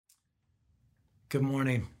Good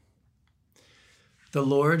morning. The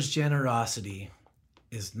Lord's generosity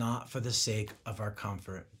is not for the sake of our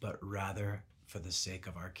comfort, but rather for the sake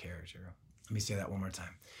of our character. Let me say that one more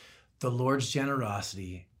time. The Lord's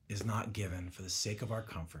generosity is not given for the sake of our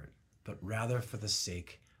comfort, but rather for the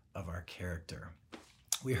sake of our character.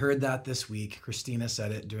 We heard that this week. Christina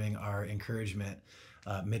said it during our encouragement,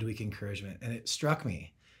 midweek encouragement, and it struck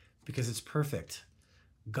me because it's perfect.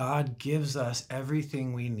 God gives us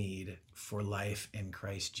everything we need for life in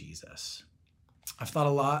Christ Jesus. I've thought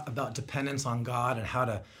a lot about dependence on God and how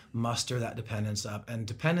to muster that dependence up. And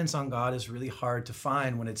dependence on God is really hard to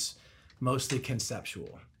find when it's mostly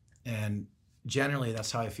conceptual. And generally,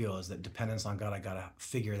 that's how I feel, is that dependence on God, I got to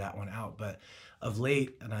figure that one out. But of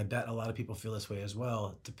late, and I bet a lot of people feel this way as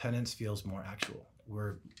well, dependence feels more actual.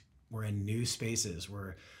 We're in new spaces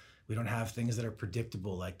where we don't have things that are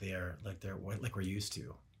predictable like we're used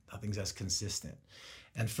to. Nothing's as consistent.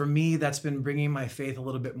 And for me, that's been bringing my faith a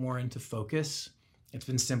little bit more into focus. It's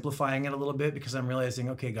been simplifying it a little bit because I'm realizing,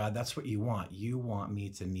 okay, God, that's what you want. You want me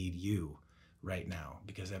to need you right now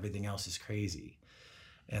because everything else is crazy.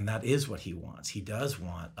 And that is what he wants. He does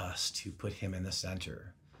want us to put him in the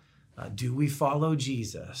center. Do we follow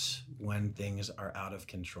Jesus when things are out of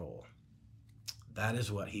control? That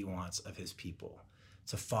is what he wants of his people,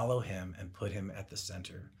 to follow him and put him at the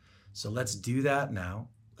center. So let's do that now.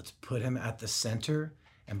 Let's put him at the center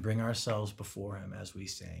and bring ourselves before him as we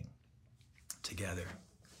sing together.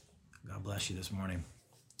 God bless you this morning.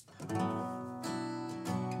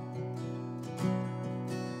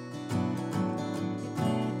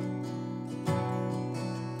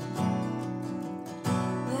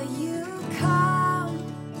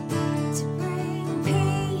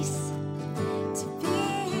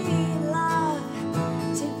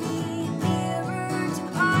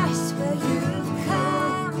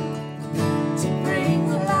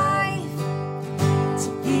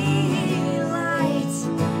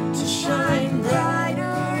 Shine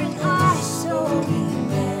brighter in us, so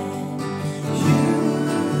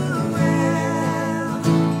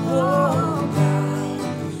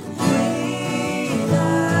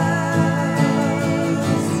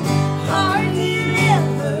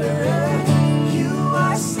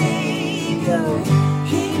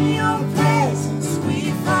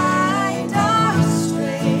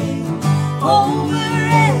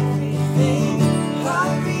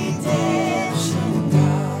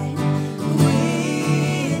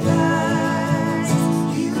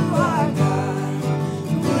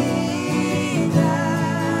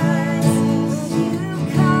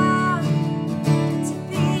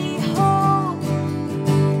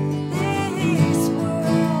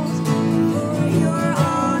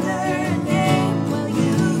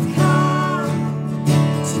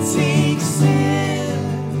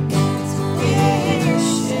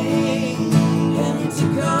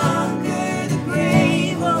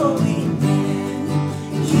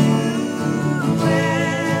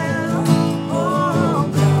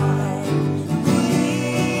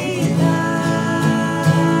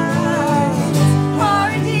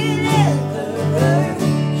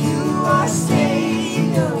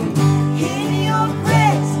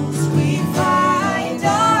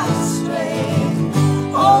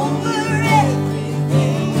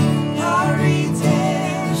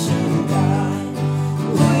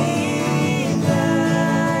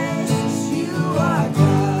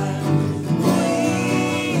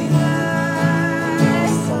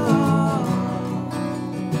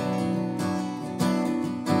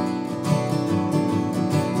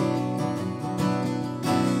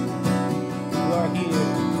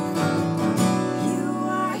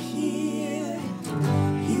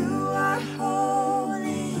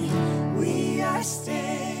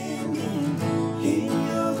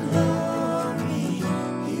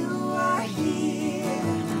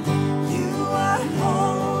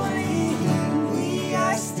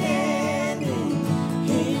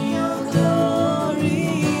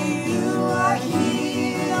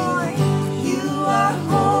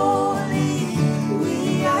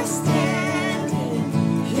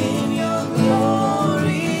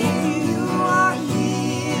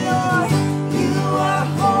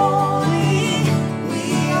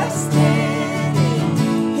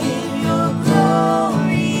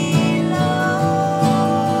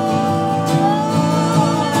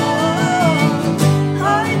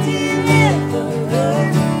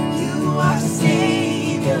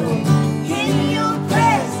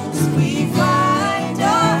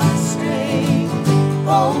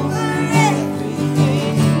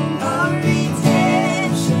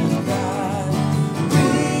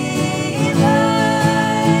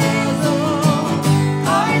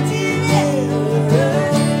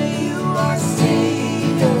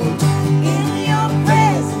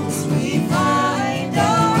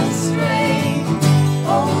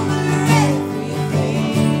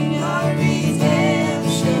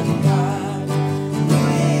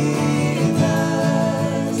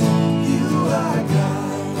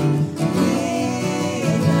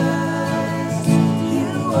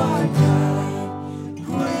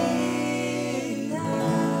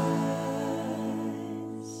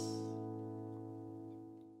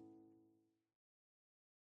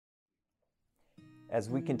As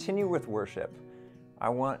we continue with worship, I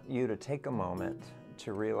want you to take a moment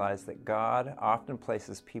to realize that God often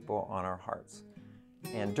places people on our hearts.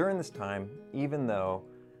 And during this time, even though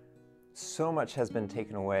so much has been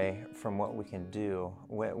taken away from what we can do,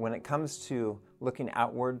 when it comes to looking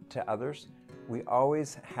outward to others, we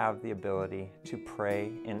always have the ability to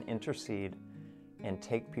pray and intercede and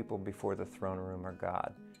take people before the throne room of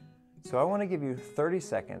God. So I want to give you 30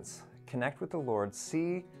 seconds, connect with the Lord,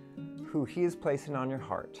 see who He is placing on your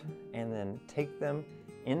heart, and then take them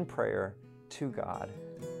in prayer to God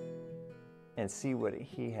and see what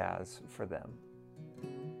He has for them.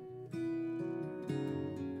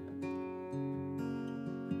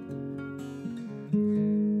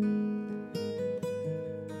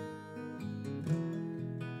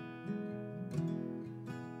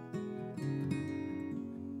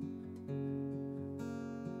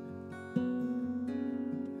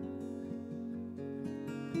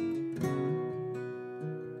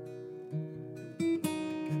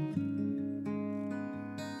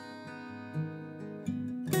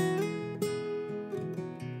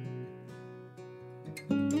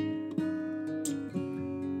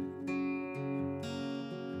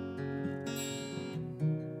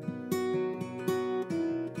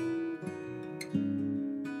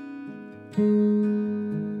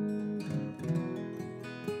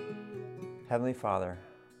 Heavenly Father,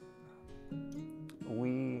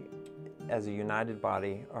 we as a united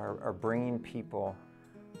body are bringing people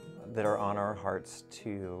that are on our hearts to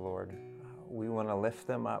you, Lord. We want to lift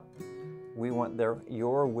them up. We want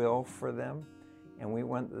your will for them, and we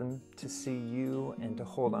want them to see you and to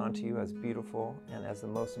hold on to you as beautiful and as the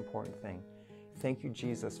most important thing. Thank you,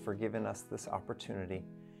 Jesus, for giving us this opportunity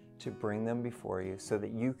to bring them before you so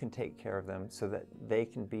that you can take care of them, so that they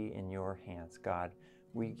can be in your hands. God,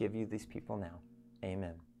 we give you these people now.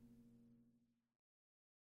 Amen.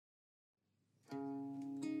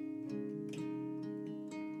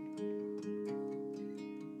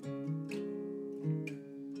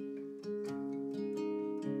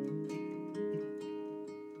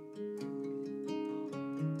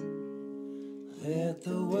 Let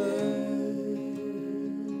the words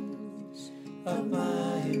of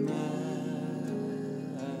my mouth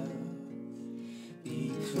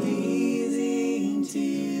be pleasing to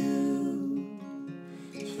you,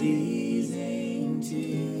 pleasing to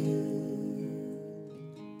you.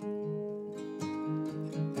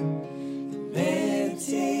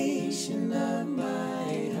 Meditation of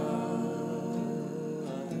my heart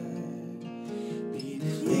be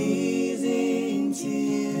pleasing to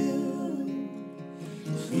you,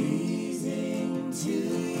 pleasing to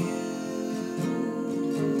you.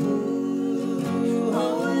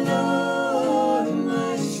 Oh Lord,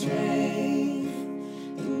 my strength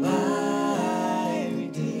and my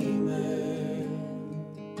Redeemer,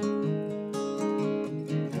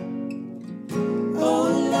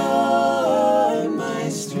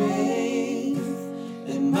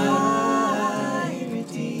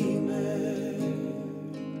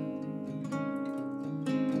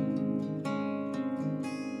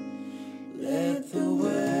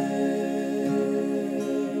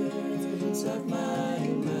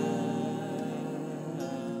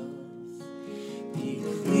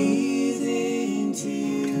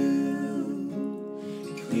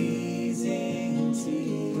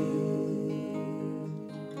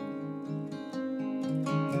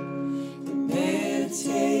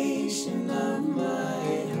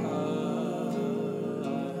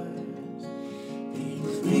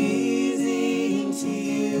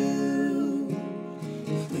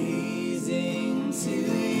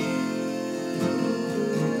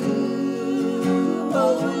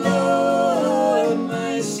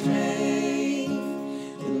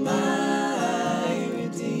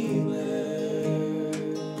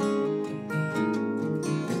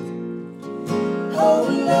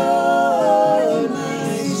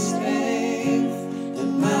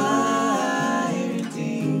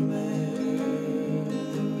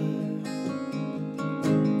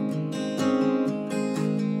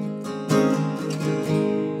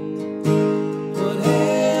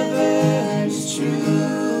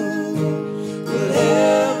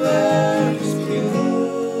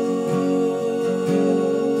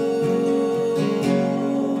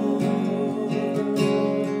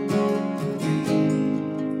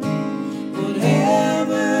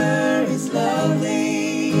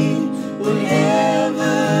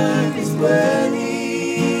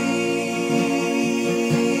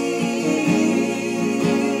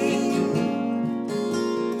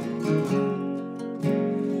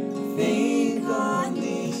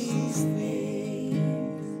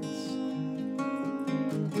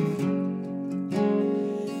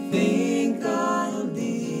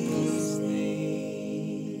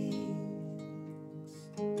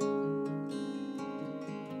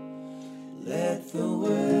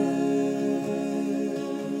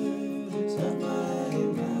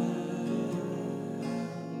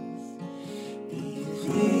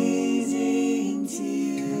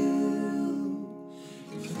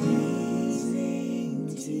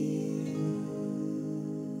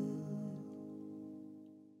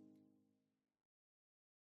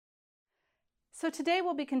 So today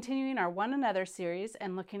we'll be continuing our One Another series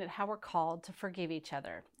and looking at how we're called to forgive each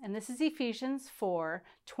other. And this is Ephesians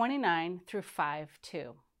 4:29 through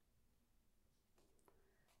 5:2.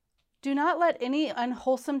 Do not let any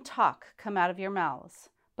unwholesome talk come out of your mouths,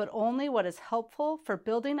 but only what is helpful for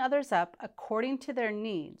building others up according to their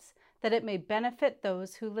needs, that it may benefit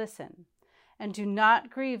those who listen. And do not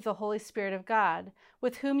grieve the Holy Spirit of God,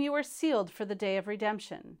 with whom you were sealed for the day of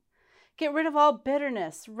redemption. Get rid of all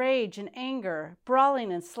bitterness, rage, and anger,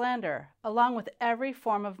 brawling and slander, along with every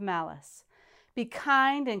form of malice. Be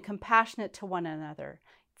kind and compassionate to one another,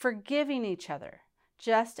 forgiving each other,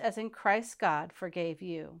 just as in Christ God forgave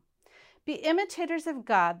you. Be imitators of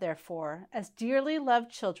God, therefore, as dearly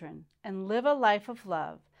loved children, and live a life of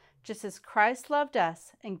love, just as Christ loved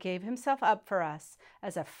us and gave himself up for us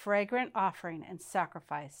as a fragrant offering and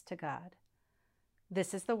sacrifice to God.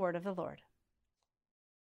 This is the word of the Lord.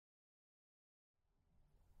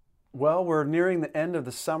 Well, we're nearing the end of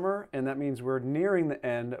the summer, and that means we're nearing the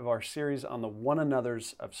end of our series on the one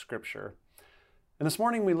another's of Scripture. And this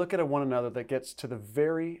morning we look at a one another that gets to the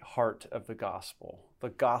very heart of the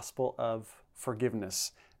gospel of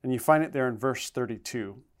forgiveness. And you find it there in verse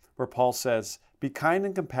 32, where Paul says, "Be kind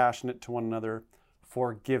and compassionate to one another,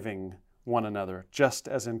 forgiving one another, just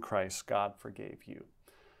as in Christ God forgave you."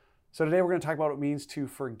 So today we're going to talk about what it means to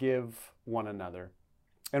forgive one another.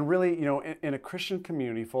 And really, in a Christian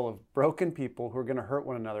community full of broken people who are going to hurt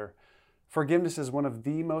one another, forgiveness is one of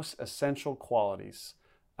the most essential qualities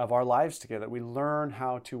of our lives together. We learn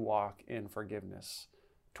how to walk in forgiveness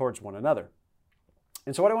towards one another.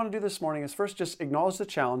 And so what I want to do this morning is first just acknowledge the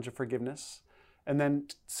challenge of forgiveness. And then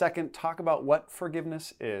second, talk about what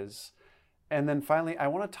forgiveness is. And then finally, I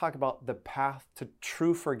want to talk about the path to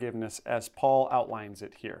true forgiveness as Paul outlines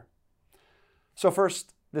it here. So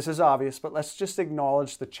first, this is obvious, but let's just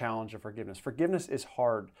acknowledge the challenge of forgiveness. Forgiveness is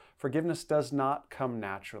hard. Forgiveness does not come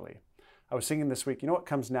naturally. I was thinking this week, what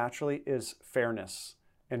comes naturally is fairness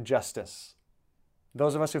and justice.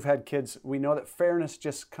 Those of us who've had kids, we know that fairness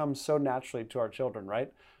just comes so naturally to our children,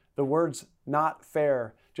 right? The words "not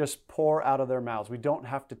fair" just pour out of their mouths. We don't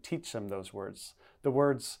have to teach them those words. The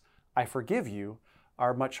words "I forgive you"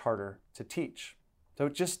 are much harder to teach. So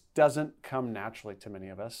it just doesn't come naturally to many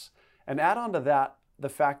of us. And add on to that the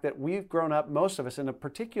fact that we've grown up, most of us, in a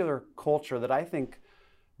particular culture that I think,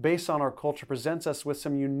 based on our culture, presents us with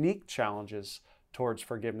some unique challenges towards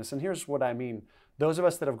forgiveness. And here's what I mean. Those of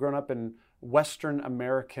us that have grown up in Western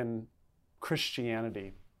American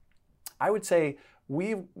Christianity, I would say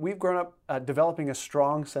we've grown up developing a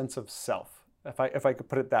strong sense of self, if I could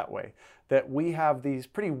put it that way. That we have these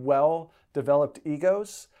pretty well-developed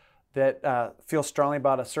egos that feel strongly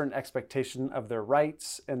about a certain expectation of their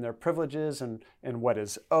rights and their privileges and what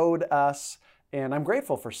is owed us. And I'm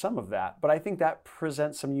grateful for some of that, but I think that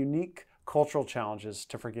presents some unique cultural challenges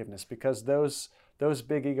to forgiveness because those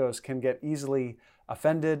big egos can get easily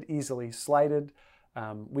offended, easily slighted.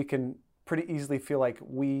 We can pretty easily feel like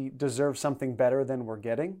we deserve something better than we're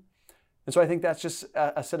getting. And so I think that's just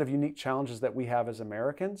a set of unique challenges that we have as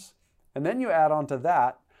Americans. And then you add on to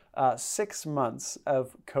that 6 months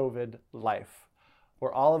of COVID life,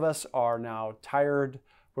 where all of us are now tired,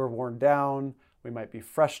 we're worn down, we might be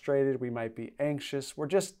frustrated, we might be anxious, we're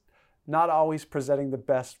just not always presenting the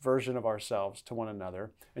best version of ourselves to one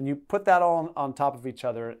another. And you put that all on top of each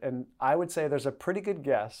other, and I would say there's a pretty good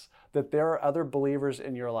guess that there are other believers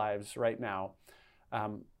in your lives right now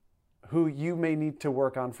who you may need to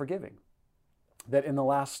work on forgiving. That in the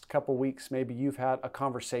last couple weeks, maybe you've had a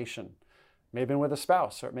conversation, may have been with a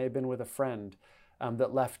spouse, or it may have been with a friend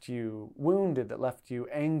that left you wounded, that left you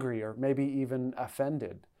angry, or maybe even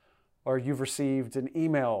offended. Or you've received an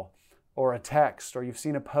email or a text, or you've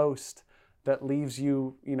seen a post that leaves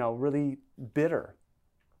you, really bitter.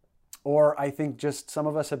 Or I think just some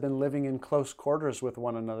of us have been living in close quarters with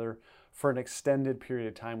one another for an extended period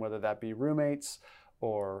of time, whether that be roommates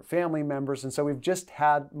or family members. And so we've just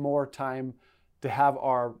had more time to have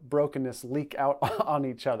our brokenness leak out on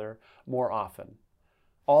each other more often.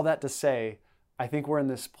 All that to say, I think we're in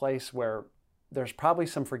this place where there's probably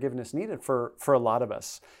some forgiveness needed for a lot of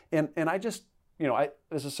us. And I just,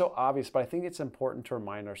 this is so obvious, but I think it's important to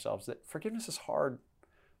remind ourselves that forgiveness is hard.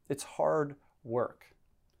 It's hard work.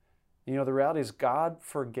 The reality is God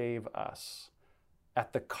forgave us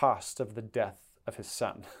at the cost of the death of his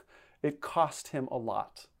son. It cost him a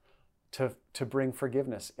lot to bring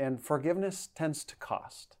forgiveness. And forgiveness tends to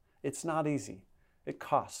cost. It's not easy. It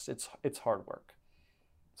costs. It's hard work.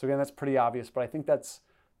 So again, that's pretty obvious, but I think that's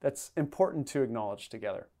important to acknowledge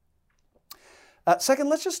together. Second,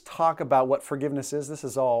 let's just talk about what forgiveness is. This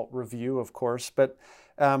is all review, of course, but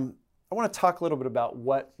I want to talk a little bit about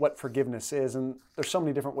what forgiveness is, and there's so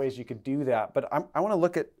many different ways you could do that, but I want to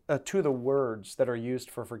look at two of the words that are used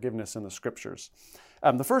for forgiveness in the scriptures.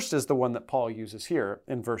 The first is the one that Paul uses here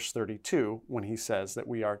in verse 32 when he says that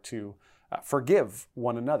we are to forgive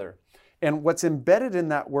one another. And what's embedded in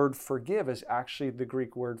that word forgive is actually the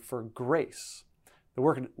Greek word for grace. The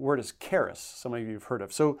word is charis, some of you have heard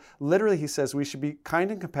of. So literally he says we should be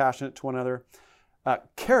kind and compassionate to one another,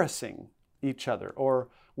 charising each other, or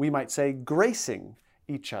we might say gracing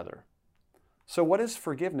each other. So what is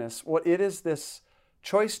forgiveness? Well, it is this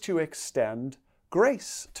choice to extend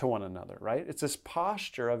grace to one another, right? It's this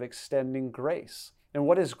posture of extending grace. And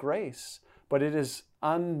what is grace? But it is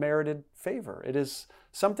unmerited favor. It is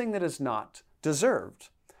something that is not deserved.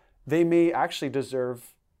 They may actually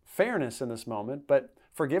deserve fairness in this moment, but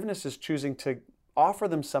forgiveness is choosing to offer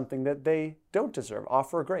them something that they don't deserve,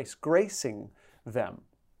 offer grace, gracing them.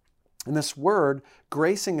 And this word,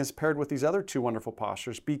 gracing, is paired with these other two wonderful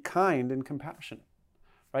postures, be kind and compassionate,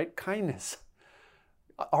 right? Kindness.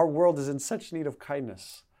 Our world is in such need of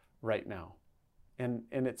kindness right now. And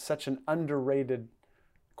it's such an underrated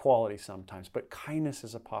quality sometimes, but kindness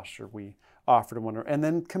is a posture we offer to one another. And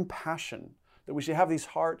then compassion, that we should have these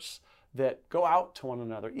hearts that go out to one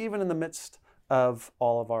another, even in the midst of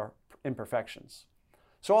all of our imperfections.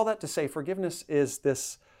 So all that to say, forgiveness is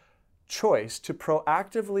this choice to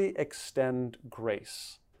proactively extend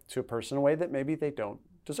grace to a person in a way that maybe they don't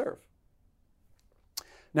deserve.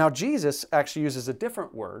 Now, Jesus actually uses a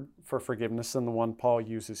different word for forgiveness than the one Paul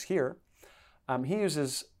uses here. He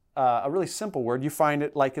uses a really simple word. You find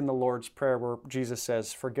it like in the Lord's Prayer where Jesus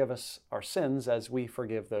says, forgive us our sins as we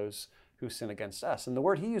forgive those who sin against us. And the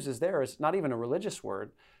word he uses there is not even a religious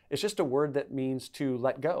word. It's just a word that means to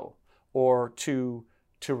let go or to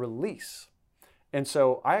release. And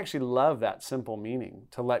so I actually love that simple meaning,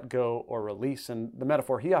 to let go or release. And the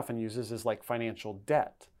metaphor he often uses is like financial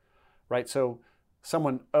debt, right? So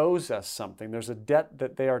someone owes us something. There's a debt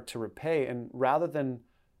that they are to repay. And rather than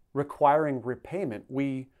requiring repayment,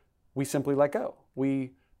 we simply let go.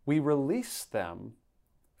 We release them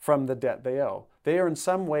from the debt they owe. They are in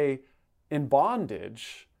some way in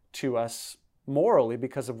bondage to us morally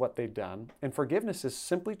because of what they've done. And forgiveness is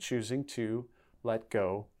simply choosing to let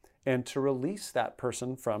go and to release that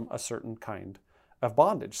person from a certain kind of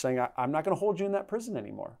bondage, saying, I'm not going to hold you in that prison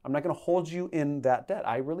anymore. I'm not going to hold you in that debt.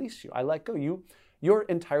 I release you. I let go. You're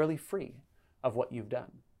entirely free of what you've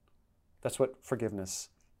done. That's what forgiveness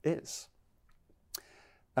is.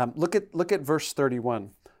 Look at verse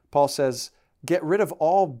 31. Paul says, get rid of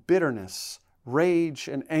all bitterness, rage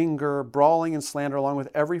and anger, brawling and slander, along with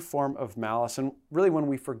every form of malice. And really, when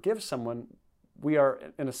we forgive someone, we are,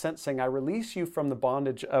 in a sense, saying, I release you from the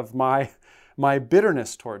bondage of my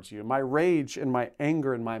bitterness towards you, my rage and my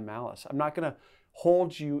anger and my malice. I'm not going to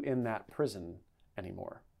hold you in that prison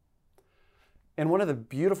anymore. And one of the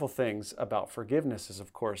beautiful things about forgiveness is,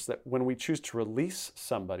 of course, that when we choose to release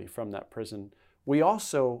somebody from that prison, we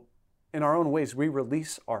also, in our own ways, we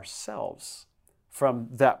release ourselves from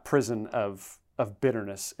that prison of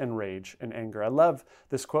bitterness and rage and anger. I love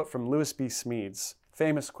this quote from Lewis B. Smedes,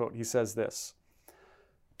 famous quote. He says this,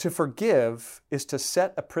 to forgive is to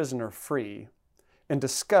set a prisoner free and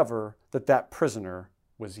discover that that prisoner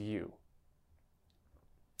was you.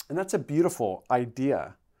 And that's a beautiful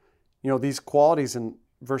idea. You know, these qualities in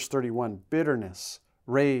verse 31, bitterness,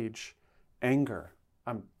 rage, anger,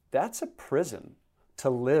 that's a prison to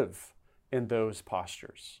live in those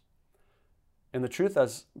postures. And the truth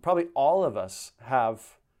is, probably all of us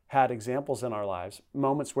have had examples in our lives,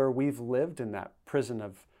 moments where we've lived in that prison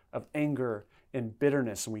of anger and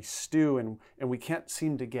bitterness, and we stew and we can't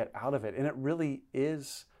seem to get out of it. And it really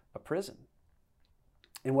is a prison.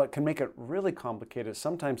 And what can make it really complicated is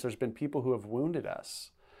sometimes there's been people who have wounded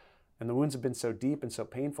us, and the wounds have been so deep and so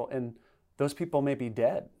painful, and those people may be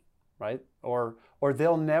dead, right? Or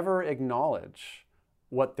they'll never acknowledge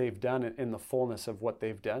what they've done in the fullness of what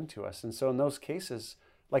they've done to us. And so in those cases,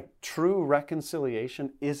 like, true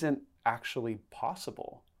reconciliation isn't actually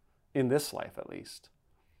possible in this life, at least.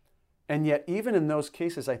 And yet, even in those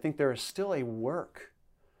cases, I think there is still a work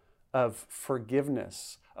of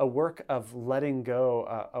forgiveness, a work of letting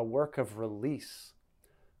go, a work of release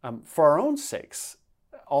for our own sakes,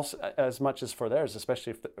 also as much as for theirs,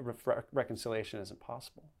 especially if the reconciliation isn't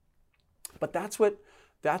possible. But that's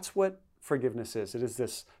what forgiveness is. It is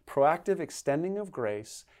this proactive extending of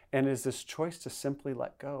grace, and it is this choice to simply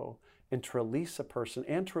let go and to release a person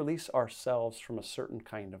and to release ourselves from a certain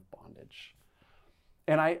kind of bondage.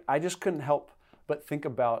 And I just couldn't help but think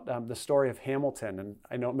about the story of Hamilton. And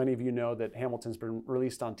I know many of you know that Hamilton's been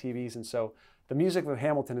released on TVs, and so The music of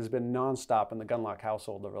Hamilton has been nonstop in the Gunlock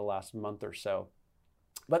household over the last month or so.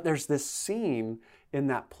 But there's this scene in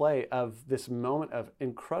that play of this moment of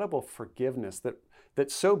incredible forgiveness that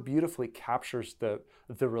so beautifully captures the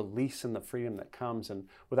release and the freedom that comes. And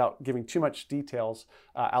without giving too much details,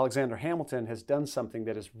 Alexander Hamilton has done something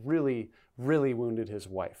that has really, really wounded his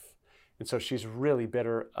wife. And so she's really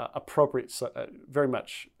bitter, very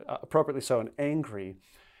much appropriately so, and angry.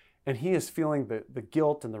 And he is feeling the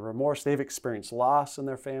guilt and the remorse. They've experienced loss in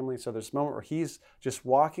their family. So there's a moment where he's just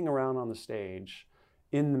walking around on the stage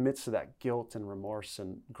in the midst of that guilt and remorse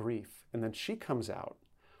and grief. And then she comes out.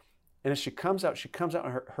 And as she comes out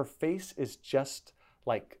and her face is just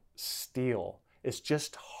like steel. It's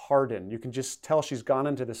just hardened. You can just tell she's gone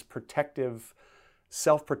into this protective,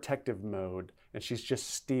 self-protective mode. And she's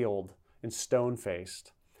just steeled and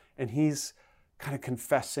stone-faced. And he's kind of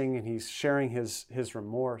confessing and he's sharing his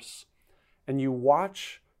remorse. And you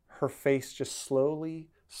watch her face just slowly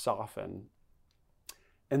soften.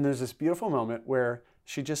 And there's this beautiful moment where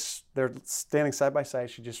they're standing side by side,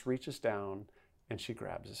 she just reaches down and she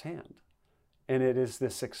grabs his hand. And it is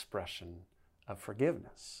this expression of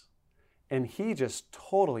forgiveness. And he just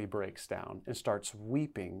totally breaks down and starts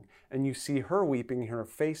weeping. And you see her weeping, her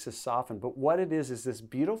face is softened. But what it is this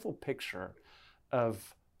beautiful picture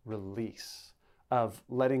of release, of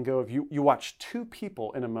letting go of you. You watch two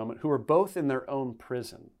people in a moment who are both in their own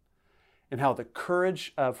prison, and how the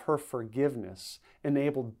courage of her forgiveness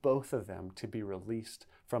enabled both of them to be released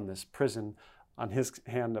from this prison, on his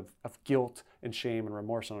hand of guilt and shame and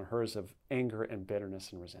remorse, on hers of anger and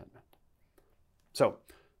bitterness and resentment. So,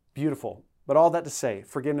 beautiful. But all that to say,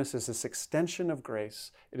 forgiveness is this extension of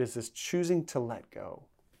grace. It is this choosing to let go.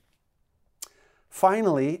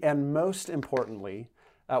 Finally, and most importantly,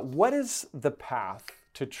 what is the path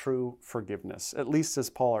to true forgiveness, at least as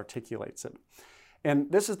Paul articulates it? And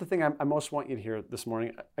this is the thing I most want you to hear this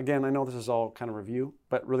morning. Again, I know this is all kind of review,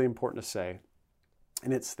 but really important to say.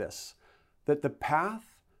 And it's this, that the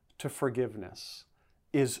path to forgiveness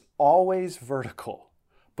is always vertical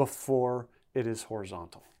before it is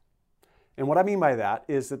horizontal. And what I mean by that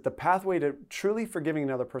is that the pathway to truly forgiving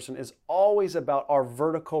another person is always about our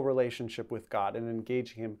vertical relationship with God and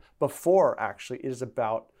engaging Him before actually it is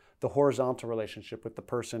about the horizontal relationship with the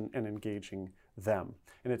person and engaging them.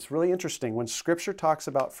 And it's really interesting, when Scripture talks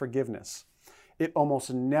about forgiveness, it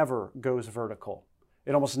almost never goes vertical.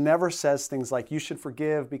 It almost never says things like, you should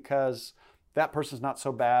forgive because that person's not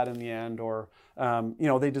so bad in the end, or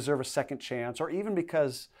they deserve a second chance, or even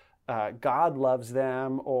because God loves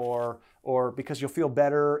them, or because you'll feel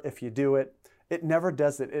better if you do it. It never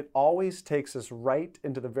does it. It always takes us right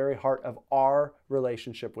into the very heart of our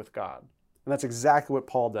relationship with God. And that's exactly what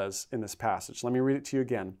Paul does in this passage. Let me read it to you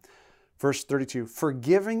again. Verse 32,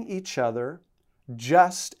 forgiving each other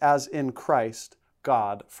just as in Christ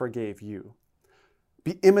God forgave you.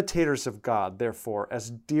 Be imitators of God, therefore, as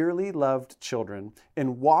dearly loved children,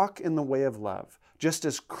 and walk in the way of love, just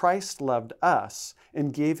as Christ loved us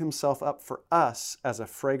and gave Himself up for us as a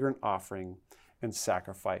fragrant offering and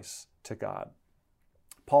sacrifice to God.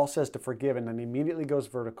 Paul says to forgive, and then immediately goes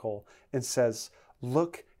vertical and says,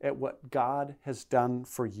 look at what God has done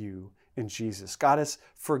for you in Jesus. God has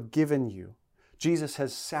forgiven you. Jesus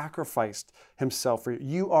has sacrificed Himself for you.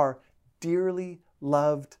 You are dearly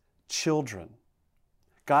loved children.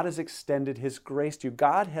 God has extended His grace to you.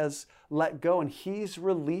 God has let go and He's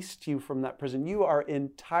released you from that prison. You are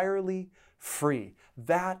entirely free.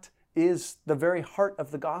 That is the very heart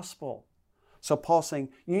of the gospel. So Paul's saying,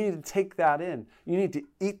 you need to take that in. You need to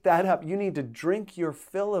eat that up. You need to drink your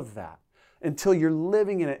fill of that until you're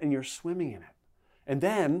living in it and you're swimming in it. And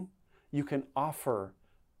then you can offer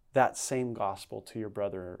that same gospel to your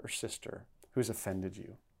brother or sister who's offended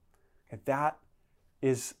you. And that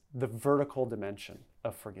is the vertical dimension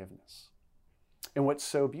of forgiveness. And what's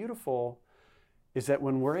so beautiful is that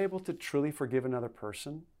when we're able to truly forgive another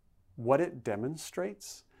person, what it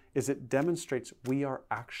demonstrates is we are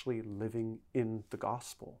actually living in the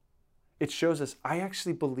gospel. It shows us, I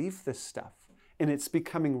actually believe this stuff and it's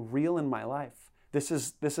becoming real in my life. This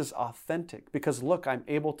is authentic because look, I'm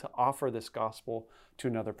able to offer this gospel to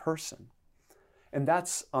another person. And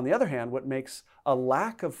that's, on the other hand, what makes a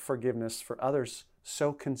lack of forgiveness for others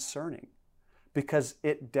so concerning, because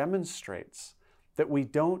it demonstrates that we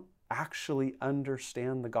don't actually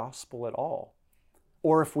understand the gospel at all.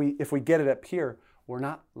 Or if we get it up here, we're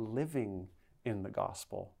not living in the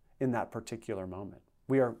gospel in that particular moment.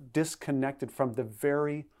 We are disconnected from the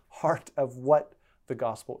very heart of what the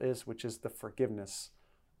gospel is, which is the forgiveness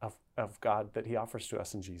of God that He offers to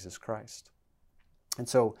us in Jesus Christ. And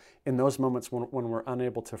so in those moments when we're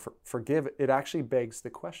unable to forgive, it actually begs the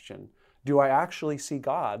question, Do I actually see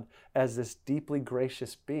God as this deeply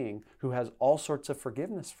gracious being who has all sorts of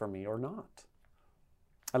forgiveness for me or not?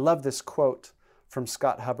 I love this quote from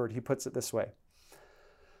Scott Hubbard. He puts it this way: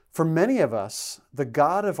 "For many of us, the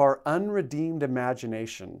God of our unredeemed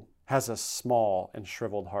imagination has a small and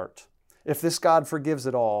shriveled heart. If this God forgives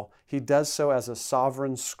it all, he does so as a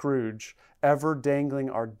sovereign Scrooge, ever dangling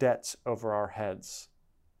our debts over our heads."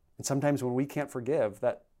 And sometimes when we can't forgive,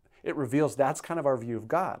 that it reveals that's kind of our view of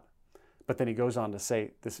God. But then he goes on to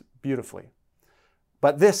say this beautifully: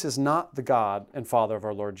 "But this is not the God and Father of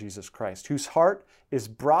our Lord Jesus Christ, whose heart is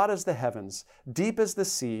broad as the heavens, deep as the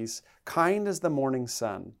seas, kind as the morning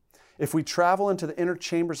sun. If we travel into the inner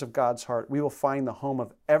chambers of God's heart, we will find the home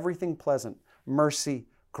of everything pleasant, mercy,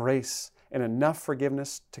 grace, and enough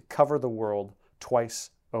forgiveness to cover the world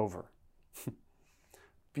twice over."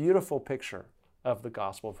 Beautiful picture of the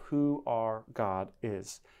gospel of who our God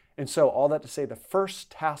is. And so all that to say, the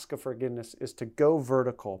first task of forgiveness is to go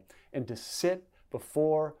vertical and to sit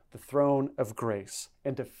before the throne of grace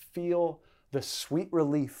and to feel the sweet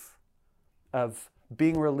relief of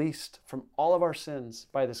being released from all of our sins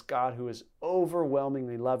by this God who is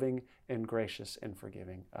overwhelmingly loving and gracious and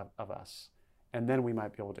forgiving of us. And then we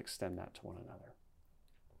might be able to extend that to one another.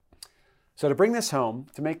 So to bring this home,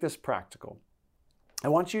 to make this practical, I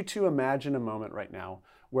want you to imagine a moment right now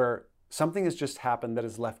where something has just happened that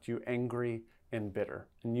has left you angry and bitter.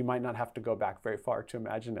 And you might not have to go back very far to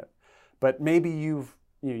imagine it. But maybe you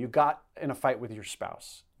got in a fight with your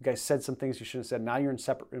spouse. You guys said some things you shouldn't have said. Now you're in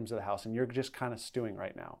separate rooms of the house and you're just kind of stewing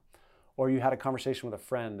right now. Or you had a conversation with a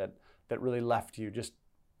friend that really left you just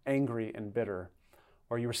angry and bitter.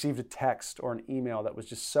 Or you received a text or an email that was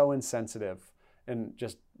just so insensitive and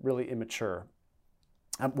just really immature.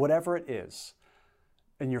 Whatever it is,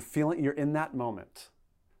 and you're in that moment,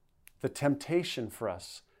 the temptation for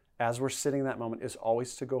us as we're sitting in that moment is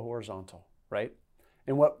always to go horizontal, right?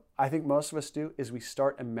 And what I think most of us do is we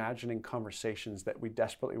start imagining conversations that we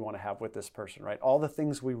desperately want to have with this person, right? All the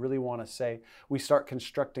things we really want to say, we start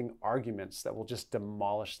constructing arguments that will just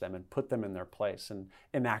demolish them and put them in their place and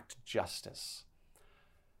enact justice.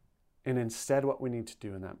 And instead, what we need to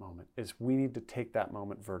do in that moment is we need to take that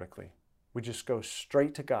moment vertically. We just go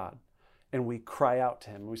straight to God and we cry out to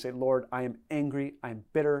him. We say, "Lord, I am angry, I'm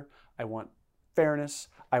bitter, I want fairness,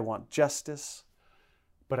 I want justice,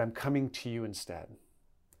 but I'm coming to you instead.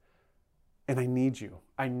 And I need you.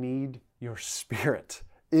 I need your Spirit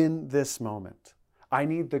in this moment. I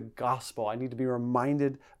need the gospel. I need to be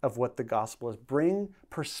reminded of what the gospel is. Bring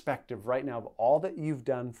perspective right now of all that you've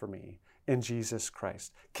done for me in Jesus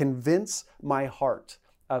Christ. Convince my heart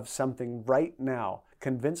of something right now.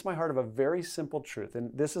 Convince my heart of a very simple truth.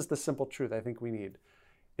 And this is the simple truth I think we need.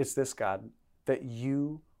 It's this, God, that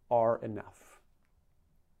you are enough."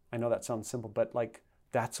 I know that sounds simple, but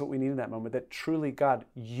that's what we need in that moment. That truly, God,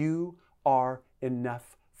 you are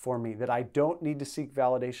enough for me. That I don't need to seek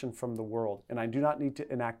validation from the world. And I do not need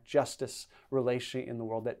to enact justice relationally in the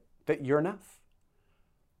world. That you're enough.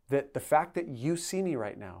 That the fact that you see me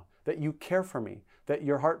right now, that you care for me, that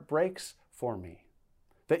your heart breaks for me,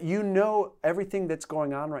 that you know everything that's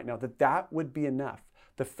going on right now, that would be enough.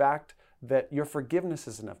 The fact that your forgiveness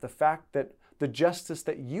is enough. The fact that the justice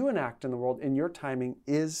that you enact in the world in your timing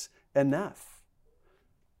is enough.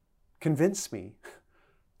 Convince me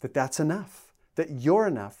that that's enough, that you're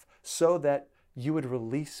enough, so that you would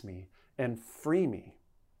release me and free me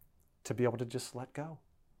to be able to just let go.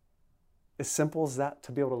 As simple as that,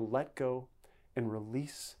 to be able to let go and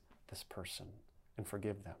release this person and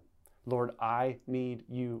forgive them. Lord, I need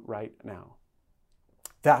you right now.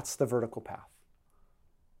 That's the vertical path.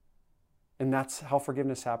 And that's how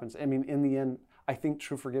forgiveness happens. I mean, in the end, I think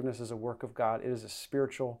true forgiveness is a work of God. It is a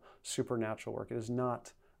spiritual, supernatural work. It is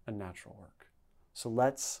not a natural work. So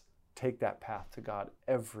let's take that path to God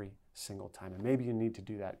every single time. And maybe you need to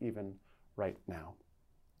do that even right now.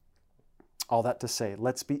 All that to say,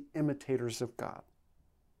 let's be imitators of God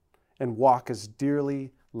and walk as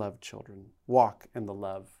dearly loved children. Walk in the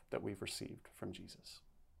love that we've received from Jesus.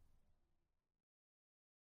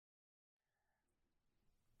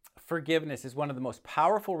 Forgiveness is one of the most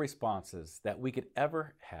powerful responses that we could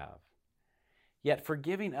ever have. Yet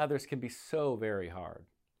forgiving others can be so very hard.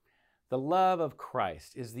 The love of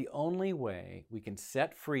Christ is the only way we can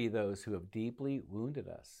set free those who have deeply wounded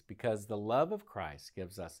us, because the love of Christ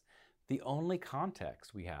gives us the only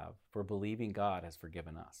context we have for believing God has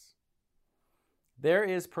forgiven us. There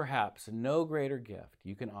is perhaps no greater gift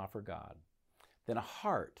you can offer God than a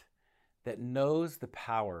heart that knows the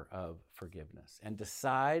power of forgiveness and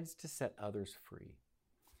decides to set others free.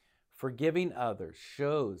 Forgiving others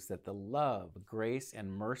shows that the love, grace,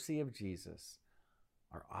 and mercy of Jesus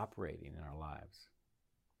are operating in our lives.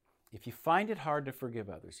 If you find it hard to forgive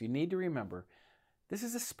others, you need to remember this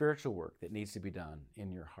is a spiritual work that needs to be done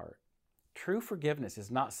in your heart. True forgiveness is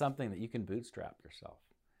not something that you can bootstrap yourself.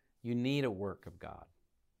 You need a work of God.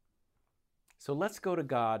 So let's go to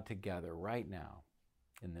God together right now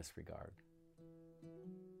in this regard.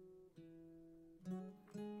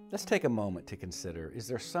 Let's take a moment to consider, is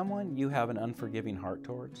there someone you have an unforgiving heart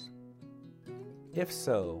towards? If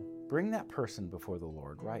so, bring that person before the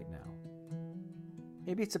Lord right now.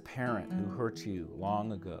 Maybe it's a parent who hurt you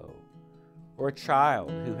long ago, or a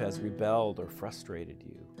child who has rebelled or frustrated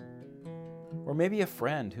you, or maybe a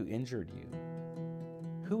friend who injured you.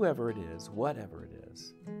 Whoever it is, whatever it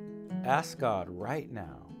is, ask God right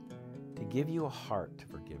now to give you a heart to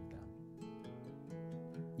forgive them.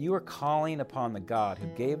 You are calling upon the God who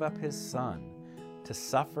gave up his Son to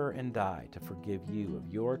suffer and die to forgive you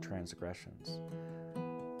of your transgressions.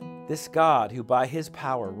 This God who by his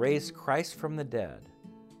power raised Christ from the dead,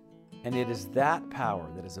 and it is that power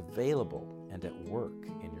that is available and at work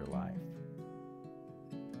in your life.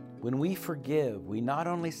 When we forgive, we not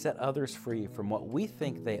only set others free from what we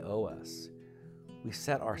think they owe us, we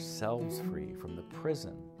set ourselves free from the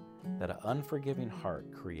prison that an unforgiving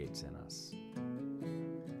heart creates in us.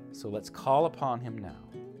 So let's call upon him now.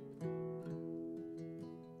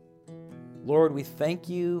 Lord, we thank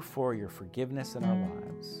you for your forgiveness in our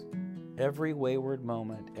lives. Every wayward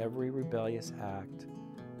moment, every rebellious act,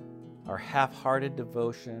 our half-hearted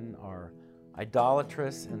devotion, our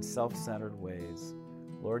idolatrous and self-centered ways.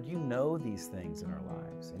 Lord, you know these things in our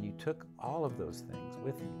lives, and you took all of those things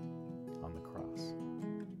with you on the cross,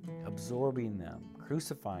 absorbing them,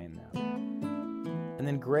 crucifying them, and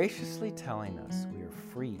then graciously telling us we are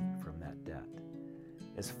free from that debt.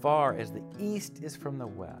 As far as the east is from the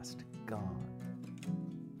west, gone,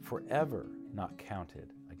 forever not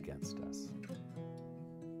counted against us.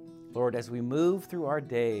 Lord, as we move through our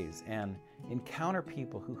days and encounter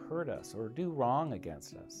people who hurt us or do wrong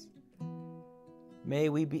against us, may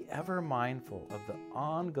we be ever mindful of the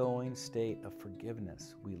ongoing state of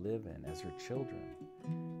forgiveness we live in as your children.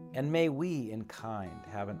 And may we, in kind,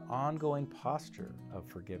 have an ongoing posture of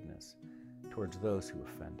forgiveness towards those who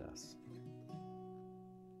offend us.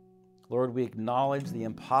 Lord, we acknowledge the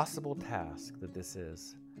impossible task that this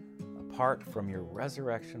is, apart from your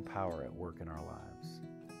resurrection power at work in our lives.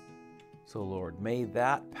 So, Lord, may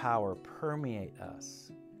that power permeate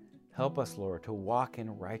us. Help us, Lord, to walk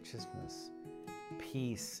in righteousness,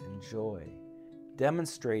 peace, and joy,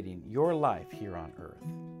 demonstrating your life here on earth.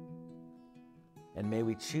 And may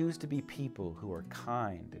we choose to be people who are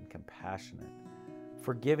kind and compassionate,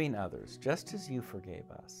 forgiving others just as you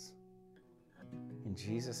forgave us. In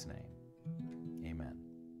Jesus' name, amen.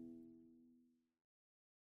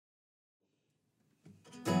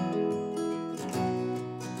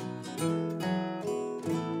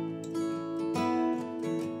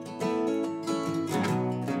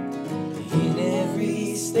 In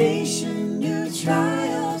every station, new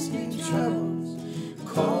trials, new troubles,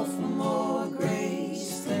 call for more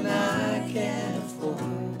grace than I can afford.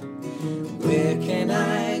 Where can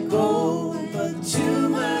I go but to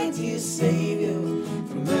my dear Savior,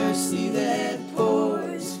 for mercy that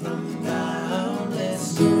pours from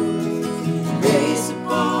boundless shores? Grace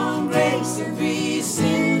upon grace, every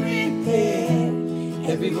sin repaired,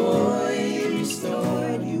 every void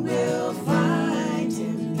restored, you will find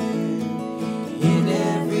him there. In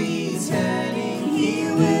every turning,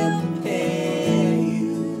 he will prepare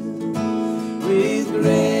you with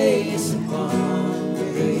grace upon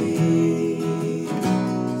grace.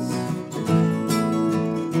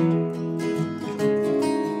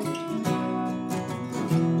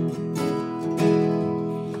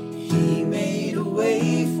 He made a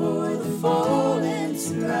way for the fallen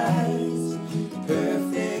to rise,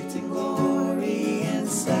 perfect in glory and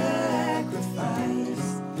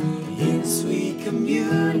sacrifice. In sweet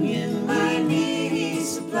communion, my need he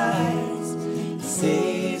supplies,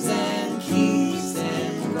 saves and keeps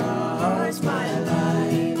and guards my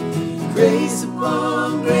life. Grace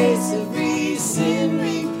upon grace, every sin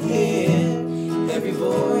repaired, every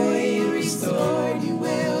void restored, you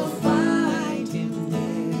will find him there.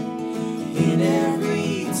 In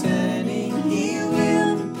every turning, he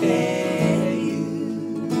will prepare you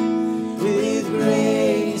with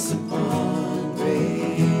grace upon grace.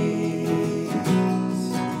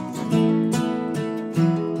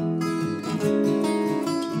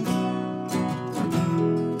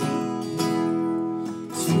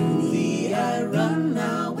 To thee I run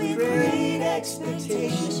now with great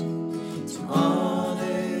expectation, to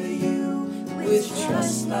honor you with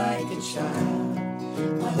trust like a child.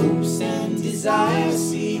 My hopes and desires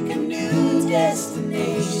seek a new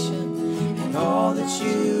destination, and all that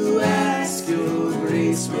you ask, your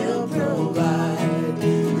grace will provide.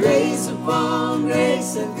 Grace upon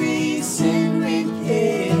grace, every sin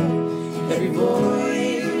repaired, every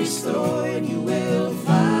void restored, you will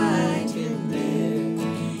find him there.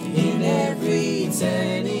 In every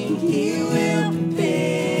turning, he will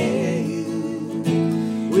prepare you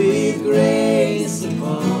with grace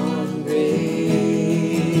upon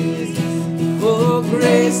grace. For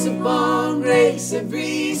grace upon grace,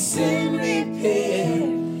 every sin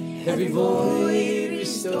repaired, every void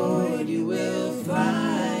restored, you will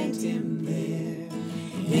find him there.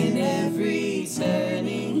 In every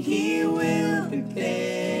turning, he will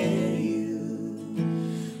prepare you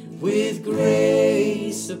with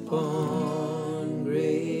grace upon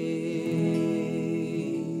grace.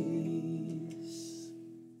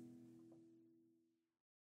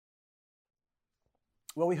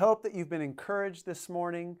 Well, we hope that you've been encouraged this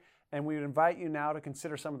morning, and we would invite you now to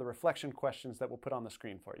consider some of the reflection questions that we'll put on the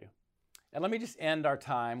screen for you. And let me just end our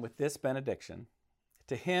time with this benediction.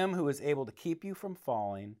 To him who is able to keep you from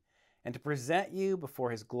falling and to present you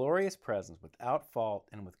before his glorious presence without fault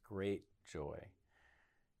and with great joy.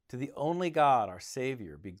 To the only God, our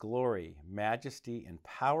Savior, be glory, majesty, and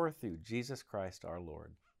power through Jesus Christ our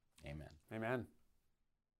Lord. Amen. Amen.